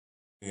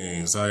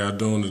Thanks. How y'all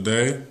doing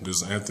today?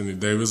 This is Anthony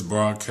Davis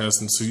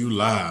broadcasting to you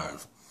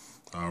live.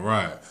 All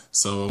right.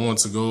 So I want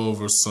to go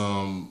over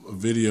some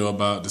video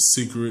about the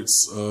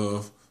secrets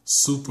of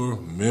super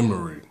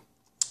memory.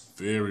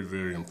 Very,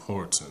 very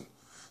important.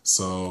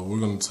 So we're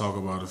going to talk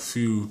about a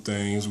few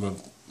things. We're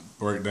going to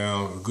break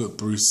down a good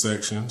 3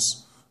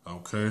 sections.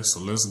 Okay,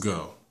 so let's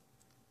go.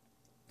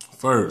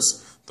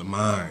 First, the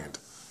mind.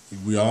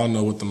 We all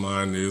know what the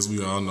mind is.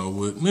 We all know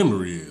what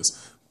memory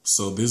is.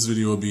 So this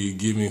video will be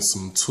giving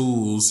some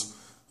tools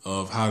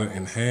of how to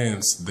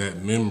enhance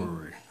that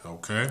memory,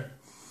 okay?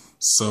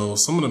 So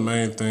some of the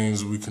main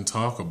things we can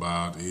talk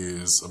about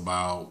is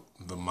about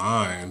the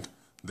mind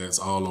that's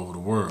all over the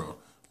world.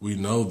 We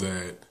know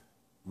that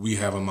we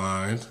have a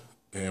mind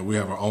and we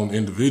have our own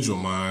individual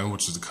mind,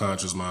 which is the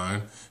conscious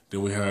mind.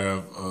 Then we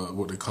have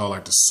what they call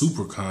like the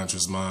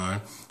superconscious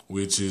mind,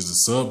 which is the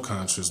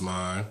subconscious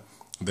mind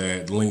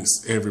that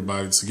links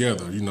everybody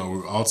together. You know,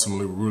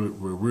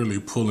 we're really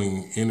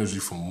pulling energy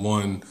from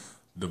one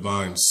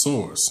divine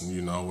source,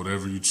 you know,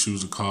 whatever you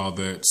choose to call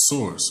that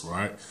source,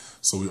 right?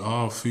 So we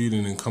all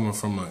feeding and coming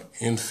from an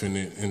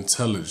infinite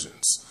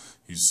intelligence.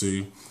 You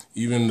see,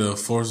 even the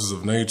forces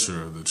of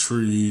nature, the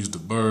trees, the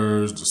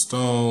birds, the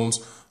stones,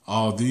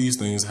 all these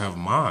things have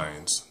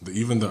minds.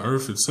 Even the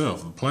earth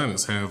itself, the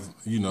planets have,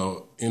 you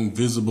know,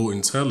 invisible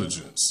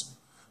intelligence.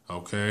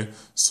 Okay,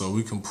 so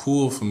we can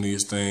pull from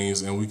these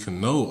things and we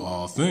can know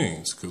all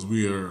things because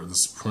we are the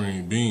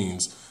supreme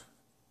beings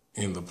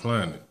in the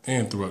planet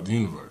and throughout the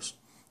universe.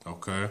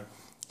 Okay,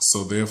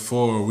 so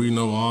therefore we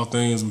know all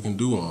things, we can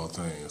do all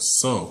things.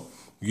 So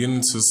getting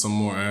into some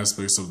more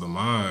aspects of the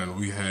mind,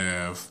 we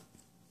have.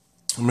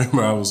 I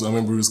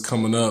remember he was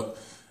coming up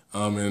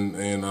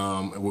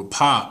with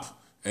Pop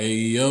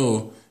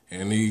AEO,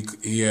 and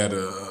he had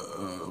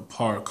a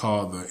part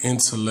called the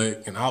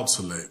intellect and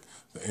outtellect.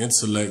 The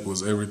intellect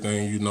was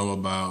everything you know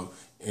about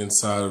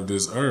inside of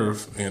this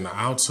earth, and the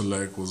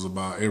outtellect was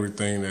about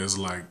everything that's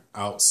like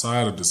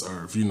outside of this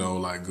earth. You know,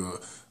 like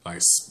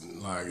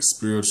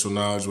spiritual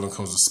knowledge when it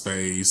comes to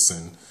space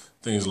and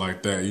things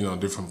like that. You know,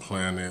 different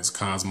planets,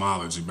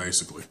 cosmology,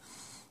 basically.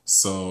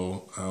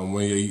 So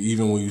when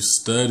you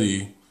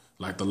study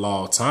like the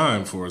law of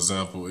time, for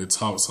example, it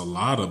talks a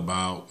lot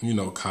about, you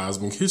know,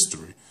 cosmic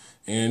history.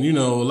 And, you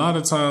know, a lot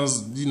of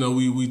times, you know,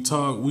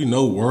 we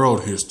know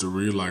world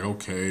history, like,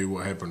 okay,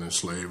 what happened in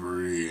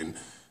slavery and,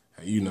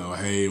 you know,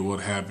 hey, what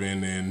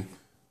happened in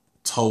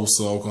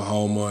Tulsa,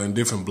 Oklahoma, and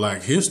different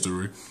black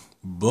history.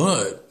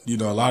 But, you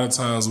know, a lot of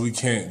times we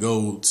can't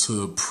go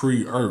to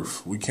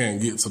pre-earth. We can't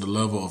get to the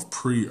level of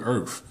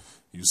pre-earth,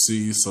 you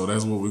see. So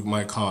that's what we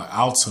might call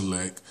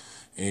intellect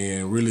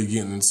and really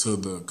getting into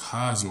the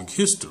cosmic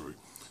history.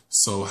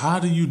 So how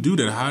do you do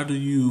that? How do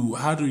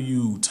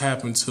you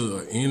tap into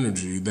an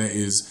energy that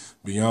is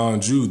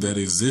beyond you, that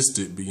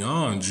existed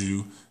beyond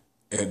you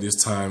at this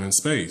time and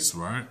space,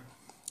 right?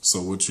 So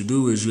what you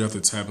do is you have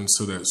to tap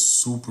into that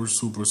super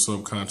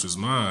subconscious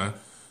mind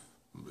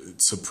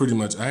to pretty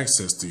much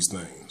access these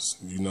things,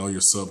 you know, your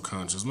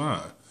subconscious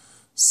mind.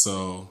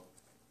 So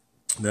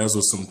that's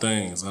what some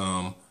things.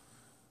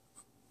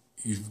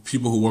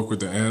 People who work with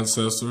their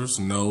ancestors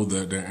know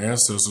that their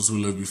ancestors who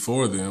lived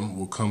before them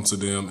will come to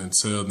them and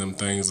tell them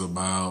things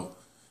about,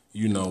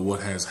 you know, what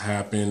has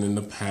happened in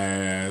the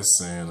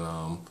past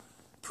and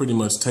pretty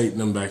much take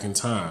them back in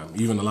time.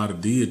 Even a lot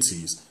of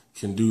deities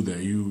can do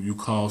that. You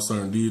call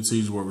certain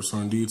deities, work with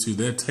certain deities,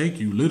 they'll take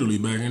you literally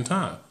back in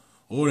time.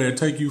 Or they'll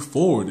take you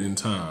forward in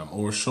time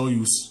or show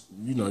you,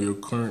 you know, your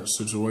current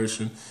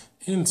situation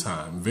in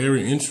time.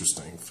 Very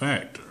interesting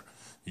factor.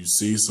 You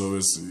see, so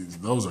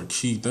those are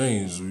key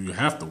things. You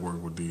have to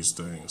work with these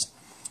things.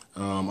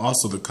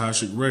 Also, the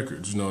Akashic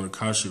Records. You know, the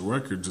Akashic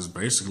Records is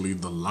basically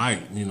the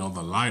light, you know,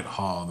 the light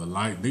hall, the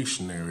light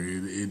dictionary.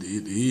 It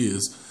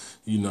is,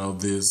 you know,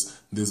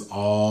 this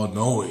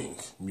all-knowing,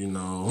 you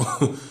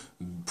know,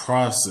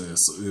 process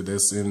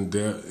that's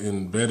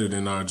embedded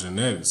in our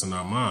genetics, in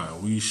our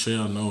mind. We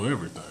shall know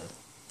everything.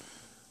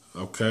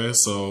 Okay,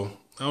 so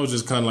that was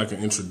just kind of like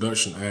an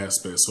introduction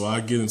aspect. So I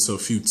get into a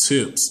few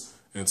tips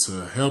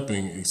into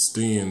helping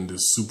extend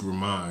this super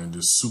mind,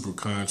 this super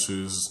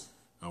conscious,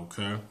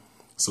 okay?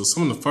 So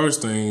some of the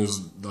first things,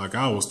 like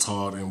I was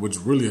taught, and which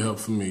really helped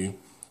for me,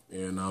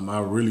 and I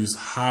really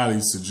highly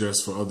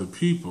suggest for other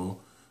people,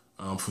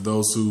 for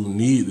those who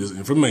need this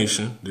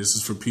information. This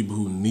is for people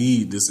who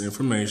need this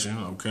information,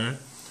 okay?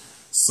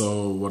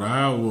 So what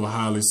I will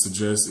highly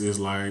suggest is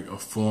like a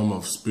form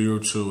of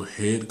spiritual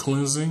head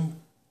cleansing,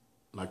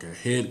 like a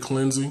head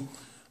cleansing.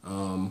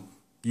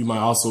 You might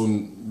also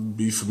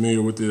be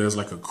familiar with it as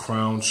like a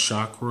crown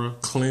chakra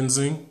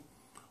cleansing,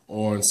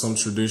 or in some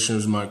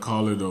traditions you might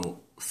call it a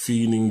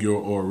feeding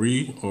your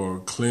ori or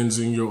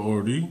cleansing your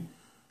ori,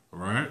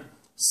 right?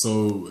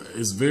 So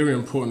it's very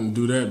important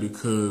to do that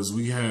because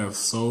we have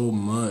so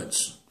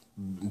much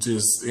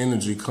just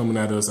energy coming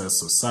at us as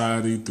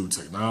society through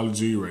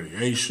technology,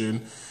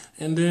 radiation,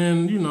 and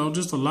then, you know,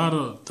 just a lot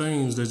of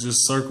things that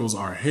just circles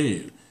our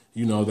head.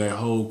 You know, that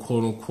whole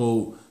quote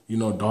unquote, you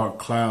know, dark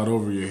cloud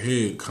over your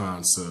head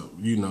concept.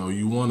 You know,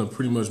 you want to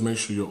pretty much make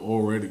sure your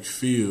auric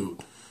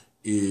field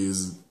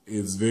is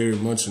very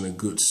much in a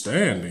good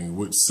standing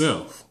with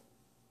self,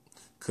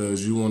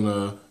 because you want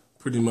to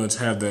pretty much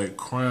have that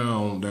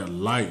crown, that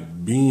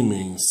light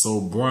beaming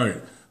so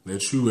bright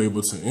that you're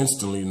able to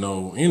instantly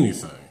know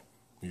anything.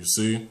 You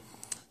see?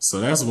 So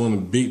that's one of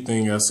the big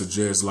things I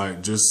suggest.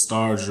 Like, just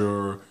start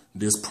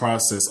this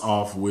process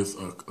off with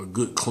a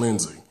good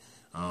cleansing.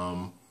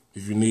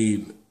 If you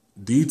need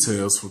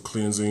details for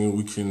cleansing,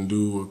 we can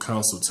do a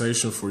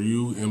consultation for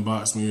you.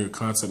 Inbox me or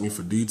contact me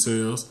for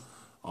details.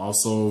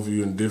 Also, if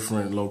you're in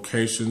different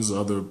locations,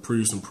 other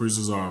priests and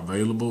priestesses are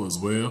available as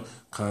well.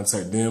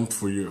 Contact them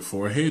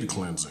for a head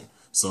cleansing.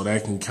 So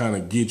that can kind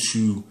of get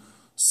you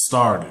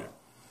started.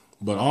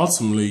 But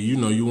ultimately,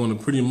 you want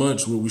to pretty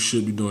much, what we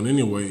should be doing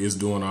anyway is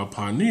doing our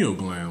pineal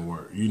gland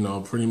work.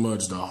 Pretty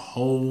much the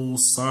whole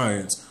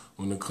science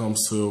when it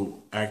comes to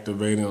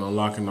activating and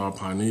unlocking our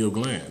pineal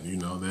gland,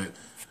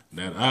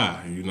 that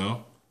eye,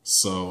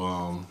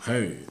 So,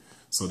 hey,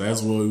 so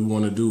that's what we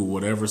want to do.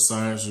 Whatever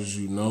sciences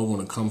when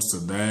it comes to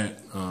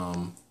that,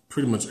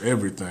 pretty much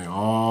everything,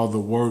 all the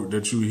work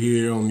that you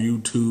hear on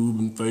YouTube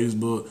and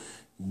Facebook,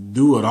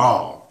 do it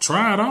all.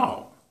 Try it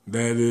all.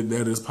 That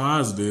is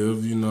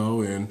positive,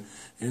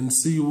 and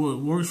see what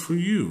works for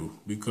you,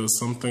 because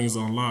some things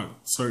unlock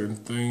certain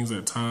things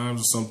at times,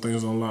 and some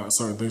things unlock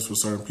certain things for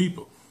certain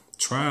people.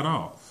 Try it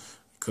all,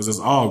 because it's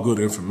all good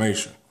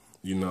information,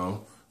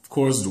 Of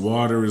course, the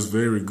water is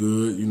very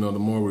good. The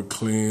more we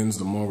cleanse,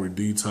 the more we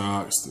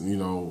detox,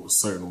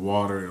 certain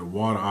water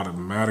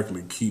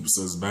automatically keeps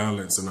us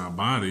balanced in our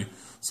body.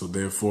 So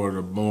therefore,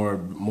 the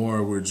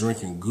more we're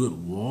drinking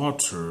good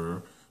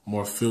water,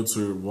 more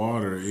filtered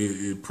water,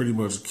 it pretty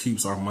much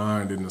keeps our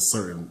mind in a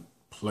certain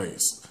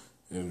place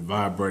and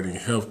vibrating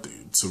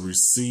healthy to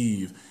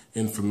receive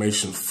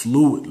information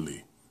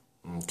fluidly.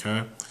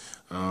 Okay,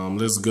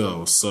 let's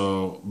go.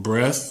 So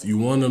breath, you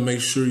want to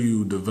make sure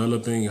you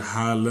developing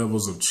high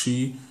levels of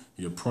chi.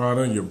 Your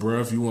prana, your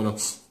breath, you want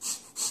to,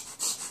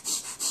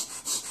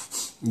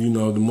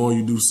 the more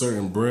you do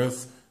certain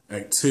breath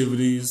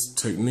activities,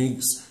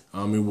 techniques,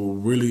 it will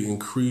really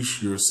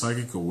increase your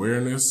psychic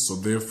awareness. So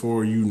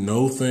therefore,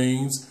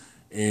 things.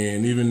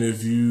 And even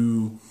if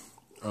you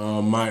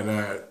might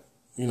not,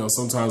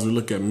 sometimes we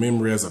look at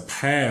memory as a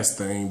past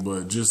thing,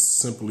 but just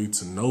simply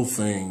to know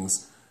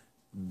things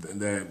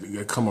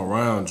that come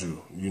around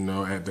you,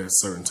 at that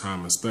certain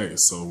time and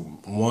space. So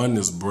one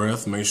is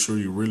breath. Make sure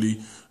you're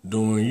really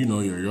doing,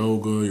 your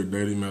yoga, your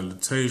daily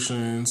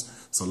meditations.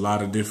 It's a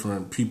lot of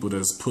different people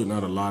that's putting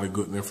out a lot of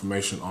good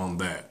information on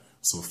that.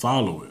 So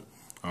follow it.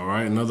 All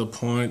right. Another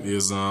point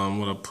is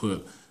what I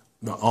put,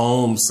 the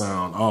Om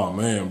sound. Oh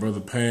man,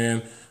 Brother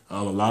Pan,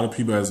 a lot of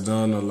people has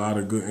done a lot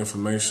of good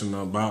information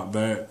about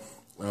that.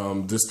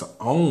 Just the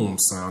Om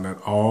sound,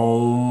 that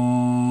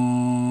Om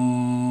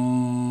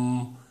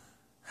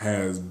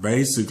has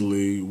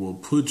basically will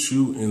put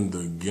you in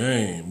the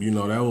game.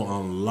 That will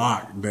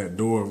unlock that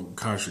door of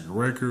Akashic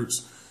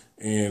Records.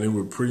 And it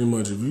would pretty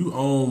much, if you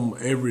Om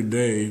every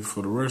day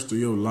for the rest of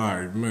your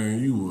life, man,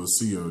 you will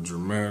see a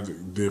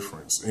dramatic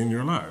difference in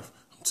your life.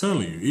 I'm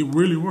telling you, it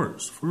really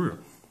works, for real.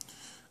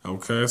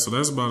 Okay, so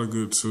that's about a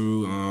good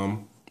two.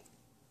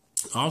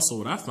 Also,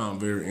 what I found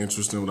very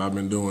interesting, what I've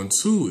been doing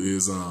too,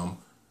 is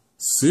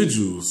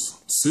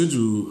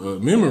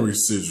memory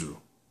sigil.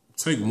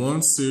 Take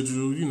one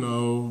sigil,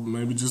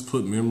 maybe just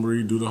put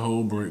memory, do the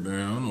whole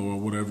breakdown, or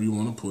whatever you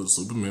want to put,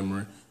 super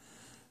memory,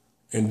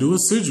 and do a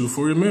sigil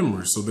for your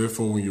memory. So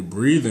therefore, when you're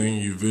breathing,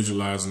 you're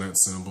visualizing that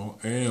symbol,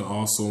 and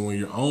also when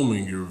you're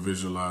oming, you're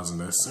visualizing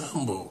that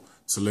symbol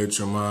to let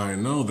your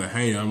mind know that,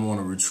 hey, I want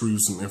to retrieve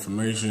some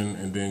information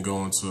and then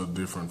go into a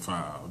different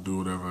file, do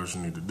whatever else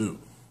you need to do.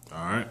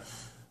 All right,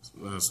 so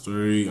that's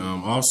three.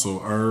 Also,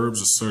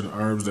 herbs, certain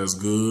herbs that's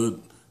good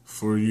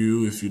for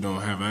you. If you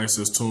don't have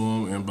access to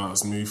them,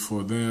 inbox me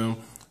for them.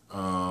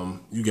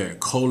 You got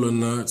cola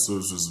nuts,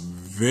 which is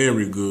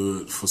very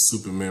good for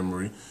super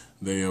memory.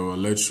 They will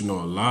let you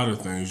know a lot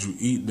of things. You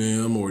eat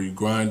them or you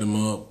grind them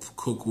up,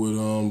 cook with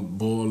them,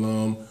 boil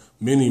them,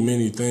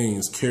 many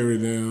things, carry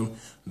them.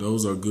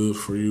 Those are good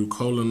for you.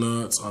 Cola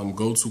nuts,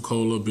 go-to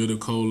cola, bitter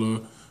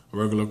cola,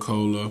 regular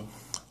cola.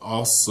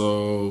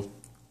 Also,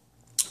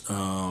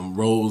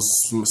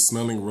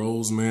 smelling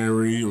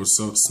rosemary or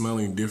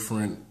smelling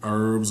different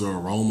herbs or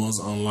aromas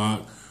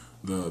unlock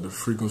the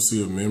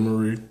frequency of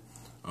memory.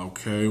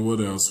 Okay,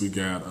 what else we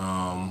got?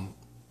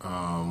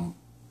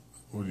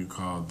 What do you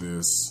call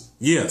this?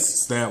 Yes,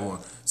 it's that one.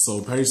 So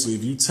basically,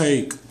 if you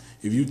take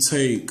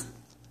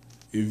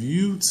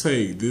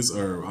this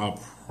herb, I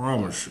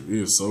promise you,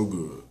 it is so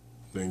good.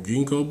 Then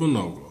ginkgo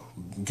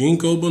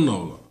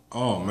biloba.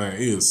 Oh man,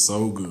 it is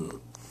so good.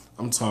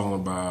 I'm talking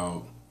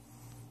about,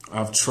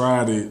 I've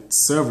tried it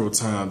several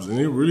times and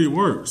it really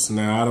works.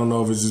 Now, I don't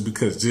know if it's just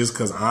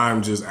because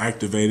I'm just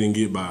activating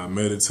it by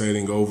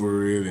meditating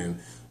over it and,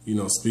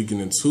 speaking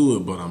into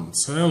it, but I'm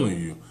telling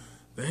you,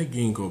 that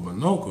ginkgo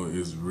biloba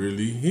is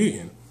really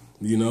hitting,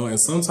 and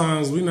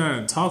sometimes we're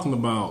not talking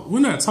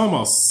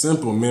about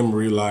simple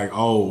memory like,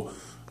 oh,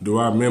 do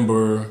I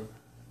remember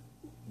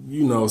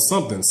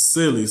something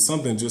silly,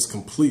 something just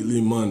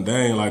completely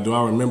mundane. Like, do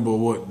I remember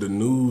what the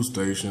news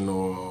station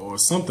or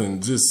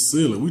something just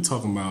silly? We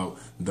talking about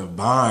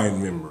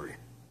divine memory.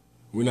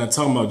 We're not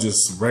talking about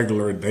just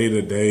regular day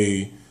to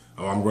day.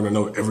 Oh, I'm going to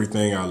know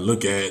everything I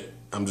look at.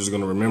 I'm just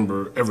going to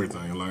remember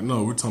everything. Like,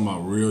 no, we're talking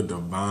about real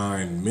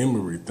divine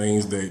memory,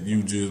 things that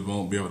you just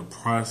won't be able to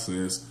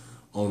process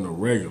on the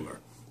regular,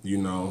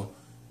 and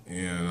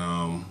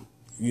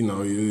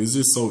it's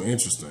just so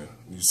interesting.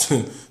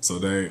 So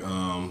that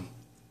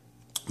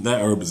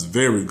herb is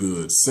very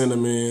good.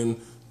 Cinnamon,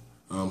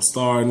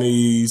 star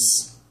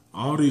anise,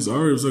 all these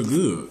herbs are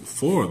good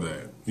for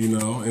that,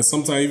 And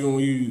sometimes even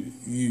when you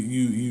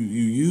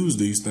use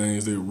these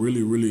things, they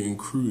really, really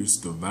increase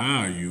the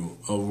value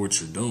of what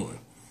you're doing.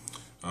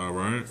 All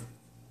right.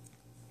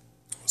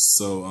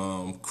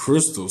 So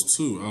crystals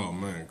too. Oh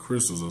man,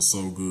 crystals are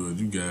so good.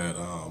 You got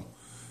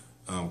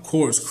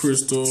quartz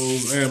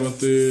crystals,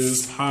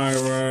 amethyst,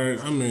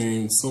 pyrite. I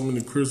mean, so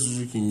many crystals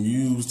you can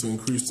use to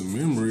increase the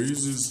memory.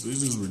 It's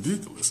just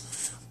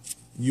ridiculous.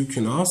 You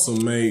can also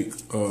make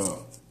a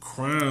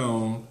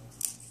crown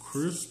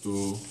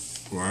crystal,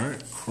 right?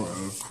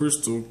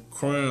 Crystal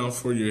crown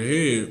for your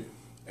head.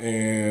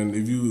 And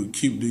if you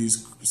keep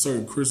these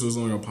certain crystals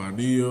on your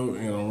pineal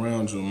and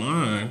around your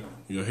mind,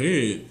 your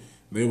head,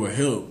 they will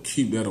help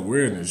keep that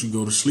awareness. You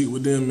go to sleep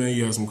with them, man,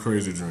 you have some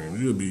crazy dreams.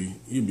 You'll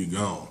be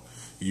gone.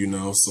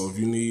 So if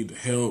you need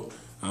help,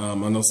 I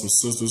know some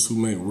sisters who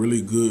make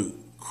really good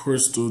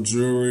crystal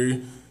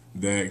jewelry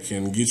that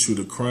can get you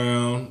the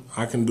crown.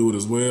 I can do it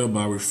as well, but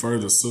I refer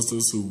to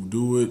sisters who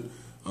do it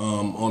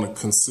on a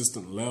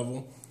consistent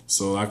level.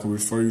 So I can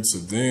refer you to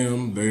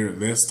them.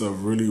 That stuff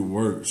really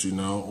works,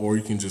 or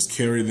you can just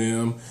carry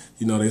them.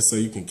 They say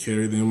you can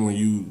carry them when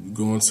you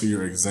go into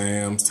your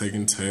exams,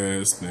 taking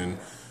tests, and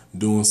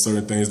doing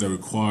certain things that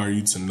require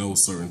you to know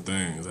certain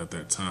things at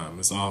that time.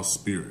 It's all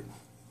spirit,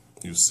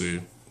 you see.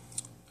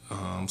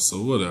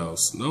 So what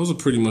else? Those are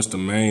pretty much the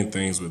main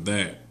things with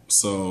that.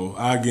 So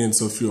I get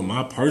into a few of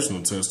my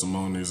personal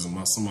testimonies,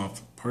 and some of my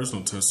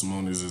personal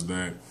testimonies is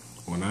that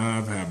when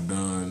I have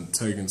done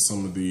taking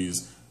some of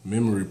these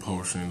memory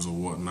potions or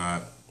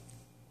whatnot,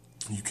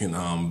 you can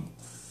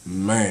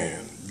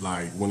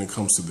like when it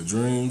comes to the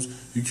dreams,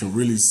 you can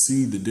really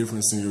see the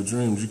difference in your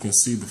dreams. You can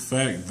see the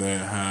fact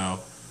that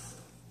how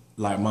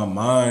like my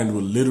mind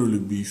will literally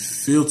be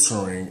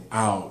filtering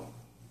out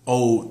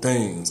old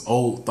things,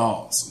 old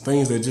thoughts,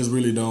 things that just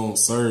really don't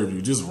serve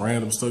you, just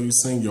random stuff you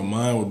think. Your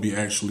mind would be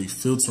actually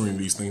filtering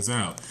these things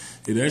out.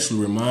 It actually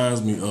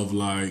reminds me of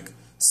like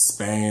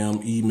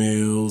spam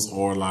emails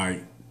or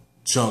like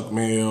junk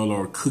mail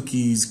or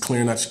cookies,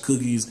 clearing out your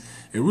cookies.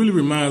 It really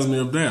reminds me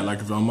of that. Like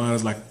if our mind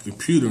is like a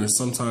computer and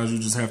sometimes you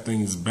just have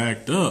things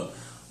backed up,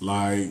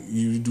 like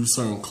you do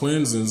certain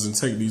cleansings and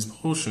take these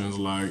potions,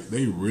 like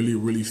they really,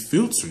 really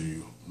filter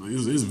you.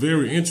 It's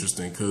very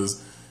interesting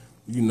because,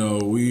 this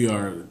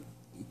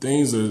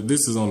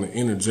is on the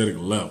energetic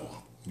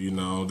level.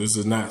 This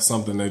is not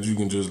something that you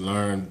can just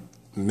learn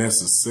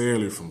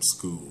necessarily from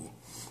school.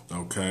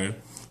 Okay.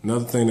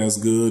 Another thing that's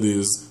good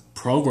is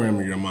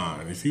programming your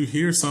mind. If you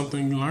hear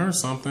something, you learn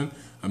something,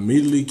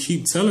 immediately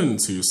keep telling it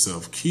to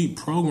yourself. Keep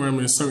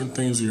programming certain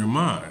things in your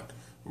mind,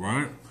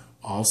 right?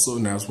 Also,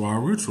 and that's why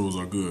rituals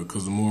are good,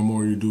 because the more and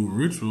more you do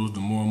rituals, the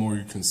more and more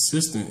you're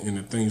consistent in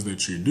the things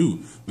that you do.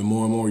 The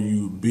more and more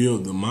you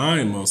build the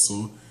mind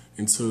muscle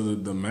into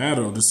the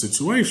matter of the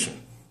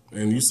situation.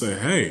 And you say,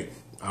 hey,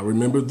 I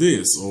remember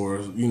this, or,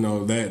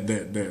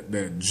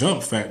 that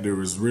jump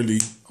factor is really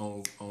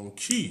on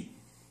key,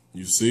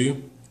 you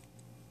see?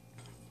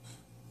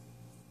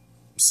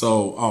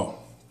 So,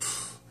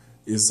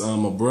 it's a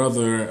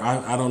brother.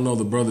 I don't know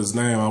the brother's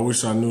name. I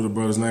wish I knew the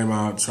brother's name.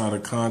 I'd try to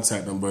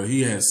contact him, but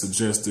he had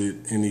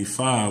suggested in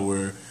E5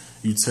 where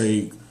you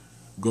take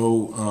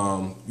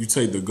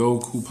the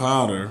Goku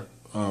powder,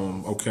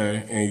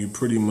 okay, and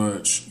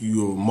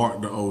you'll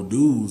mark the old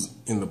dudes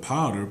in the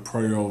powder,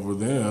 pray over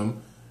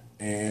them,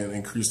 and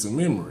increase the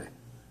memory.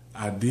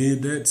 I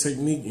did that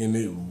technique and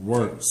it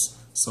works.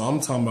 So I'm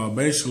talking about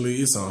basically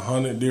it's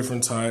 100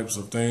 different types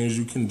of things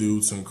you can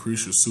do to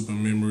increase your super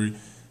memory,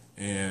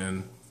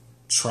 and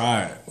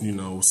try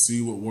it,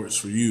 see what works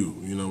for you.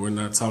 We're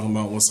not talking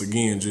about, once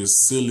again,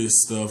 just silly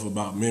stuff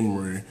about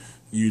memory,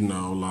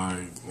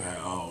 like,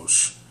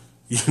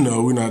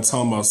 we're not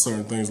talking about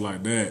certain things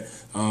like that.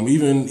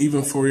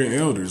 Even for your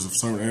elders, if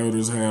certain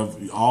elders have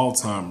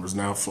Alzheimer's,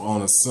 now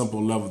on a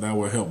simple level, that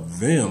will help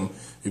them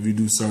if you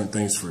do certain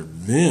things for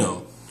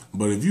them.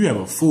 But if you have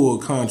a full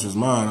conscious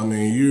mind, I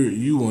mean,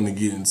 you want to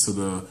get into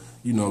the,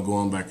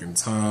 going back in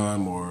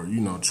time or,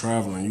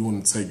 traveling, you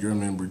want to take your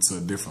memory to a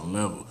different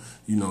level,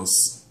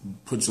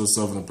 put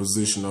yourself in a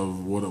position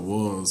of what it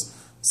was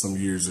some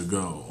years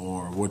ago,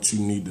 or what you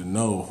need to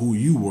know, who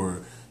you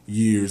were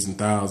years and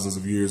thousands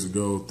of years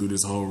ago through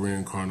this whole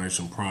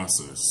reincarnation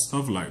process,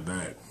 stuff like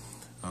that.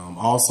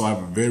 Also, I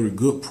have a very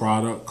good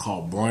product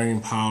called Brain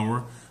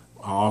Power.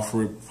 I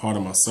offer it part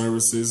of my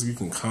services. You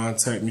can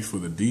contact me for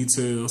the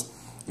details.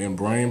 And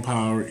Brain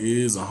Power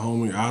is a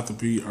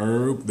homeopathy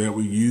herb that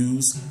we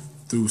use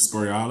through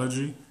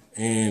Spirology,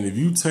 And if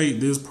you take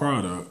this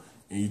product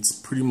and you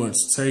pretty much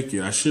take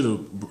it, I should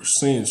have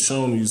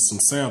shown you some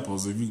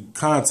samples. If you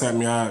contact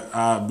me,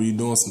 I'll be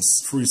doing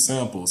some free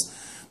samples.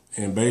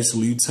 And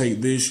basically, you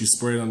take this, you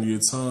spray it under your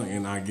tongue,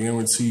 and I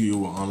guarantee you it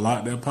will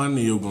unlock that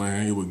pineal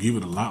gland. It will give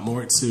it a lot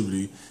more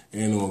activity,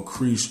 and it will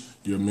increase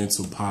your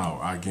mental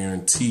power. I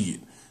guarantee it.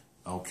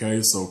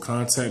 Okay, so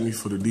contact me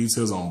for the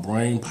details on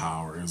brain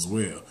power as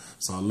well.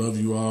 So I love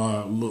you all.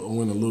 I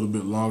went a little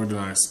bit longer than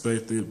I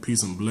expected.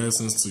 Peace and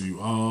blessings to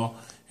you all.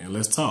 And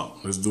let's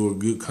talk. Let's do a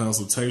good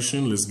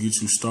consultation. Let's get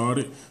you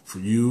started for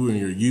you and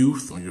your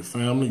youth, or your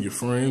family, your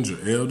friends, your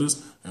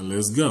elders, and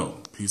let's go.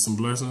 Peace and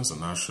blessings,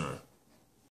 and I sure.